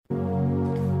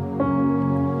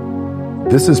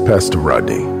This is Pastor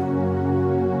Rodney,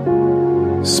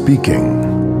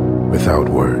 speaking without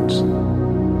words.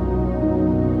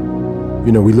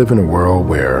 You know, we live in a world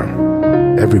where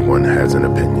everyone has an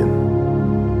opinion.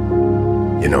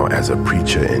 You know, as a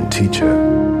preacher and teacher,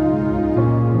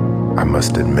 I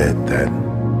must admit that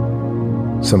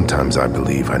sometimes I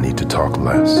believe I need to talk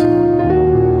less.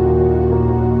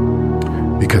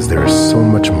 Because there is so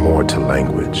much more to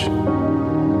language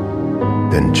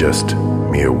than just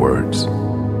mere words.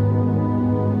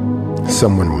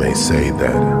 Someone may say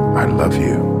that I love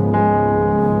you,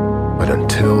 but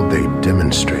until they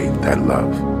demonstrate that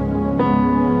love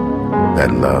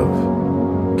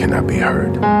cannot be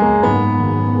heard,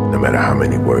 no matter how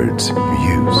many words you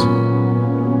use.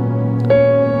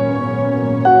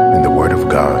 In the Word of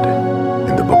God,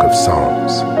 in the book of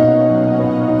Psalms,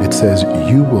 it says,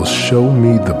 "You will show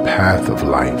me the path of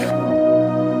life.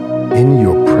 In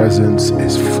your presence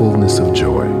is fullness of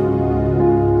joy.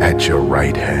 At your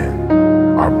right hand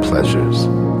are pleasures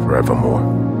forevermore."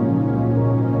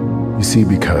 You see,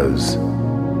 because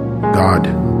God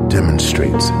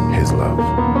demonstrates his love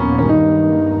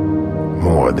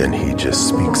more than he just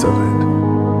speaks of it.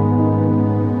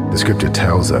 The scripture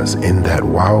tells us in that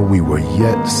while we were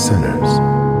yet sinners,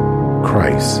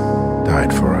 Christ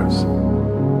died for us.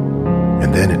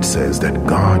 And then it says that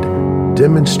God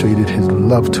demonstrated his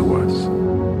love to us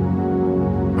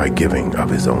by giving of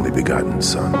his only begotten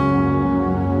Son.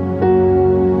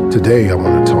 Today I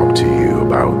want to talk to you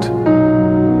about,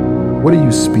 what are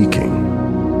you speaking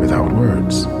without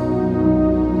words?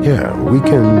 Yeah, we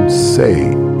can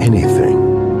say anything,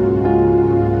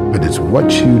 but it's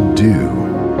what you do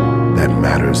that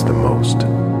matters the most.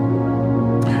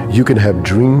 You can have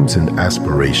dreams and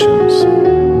aspirations.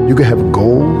 You can have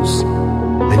goals,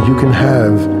 and you can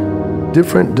have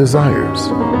different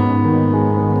desires.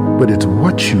 But it's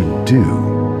what you do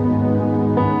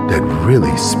that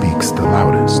really speaks the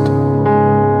loudest.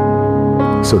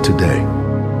 So today,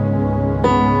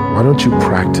 why don't you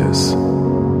practice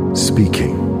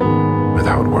speaking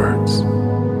without words?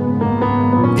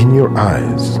 In your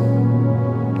eyes,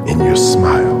 in your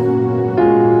smile,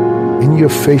 in your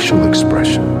facial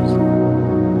expressions,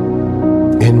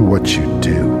 in what you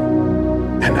do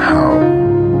and how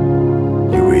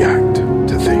you react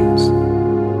to things.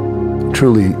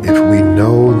 Truly, if we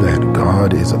know that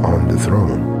God is on the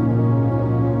throne,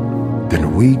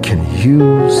 then we can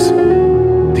use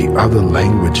the other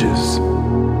languages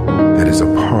that is a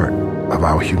part of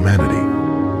our humanity.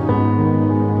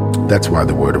 That's why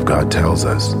the Word of God tells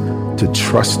us to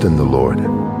trust in the Lord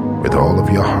with all of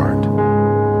your heart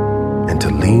and to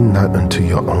lean not unto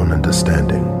your own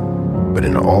understanding, but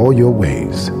in all your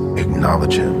ways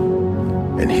acknowledge him,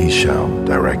 and he shall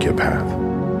direct your path.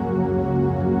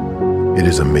 It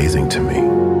is amazing to me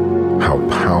how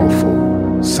powerful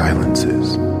silence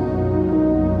is.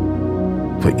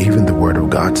 For even the Word of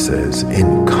God says,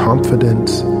 "In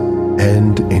confidence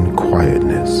and in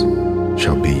quietness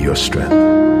shall be your strength."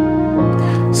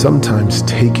 Sometimes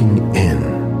taking in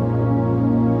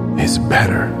is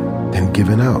better than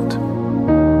giving out.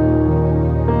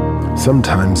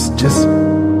 Sometimes just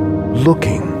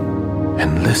looking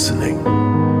and listening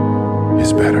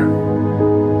is better.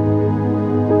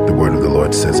 The word of the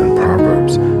Lord says in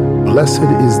Proverbs, "Blessed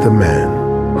is the man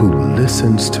who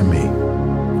listens to me,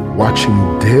 watching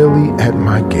daily at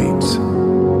my gates,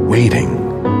 waiting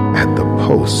at the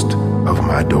post of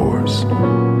my doors."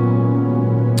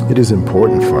 It is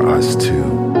important for us to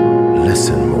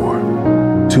listen more,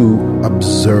 to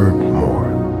observe more.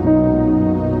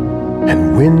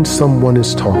 And when someone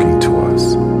is talking to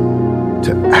us,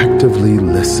 to actively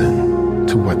listen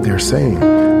to what they're saying,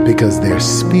 because they're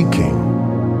speaking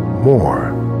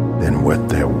more than with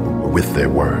their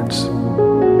words.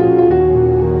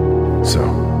 So,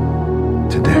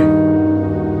 today,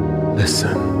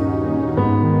 listen.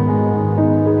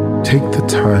 Take the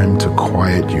time to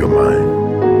quiet your mind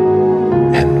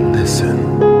and listen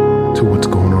to what's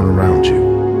going on around you.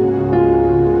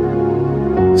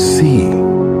 See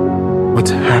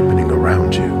what's happening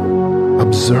around you.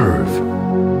 Observe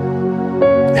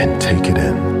and take it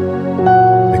in.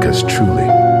 Because truly,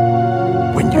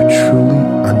 when you truly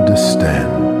understand,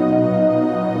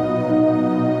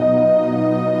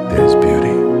 there's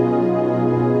beauty.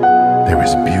 There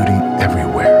is beauty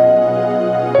everywhere,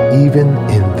 even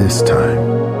in this time.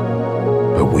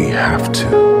 But we have to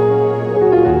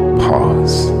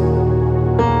pause,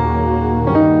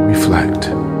 reflect,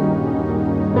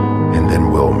 and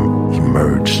then we'll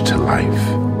emerge to life.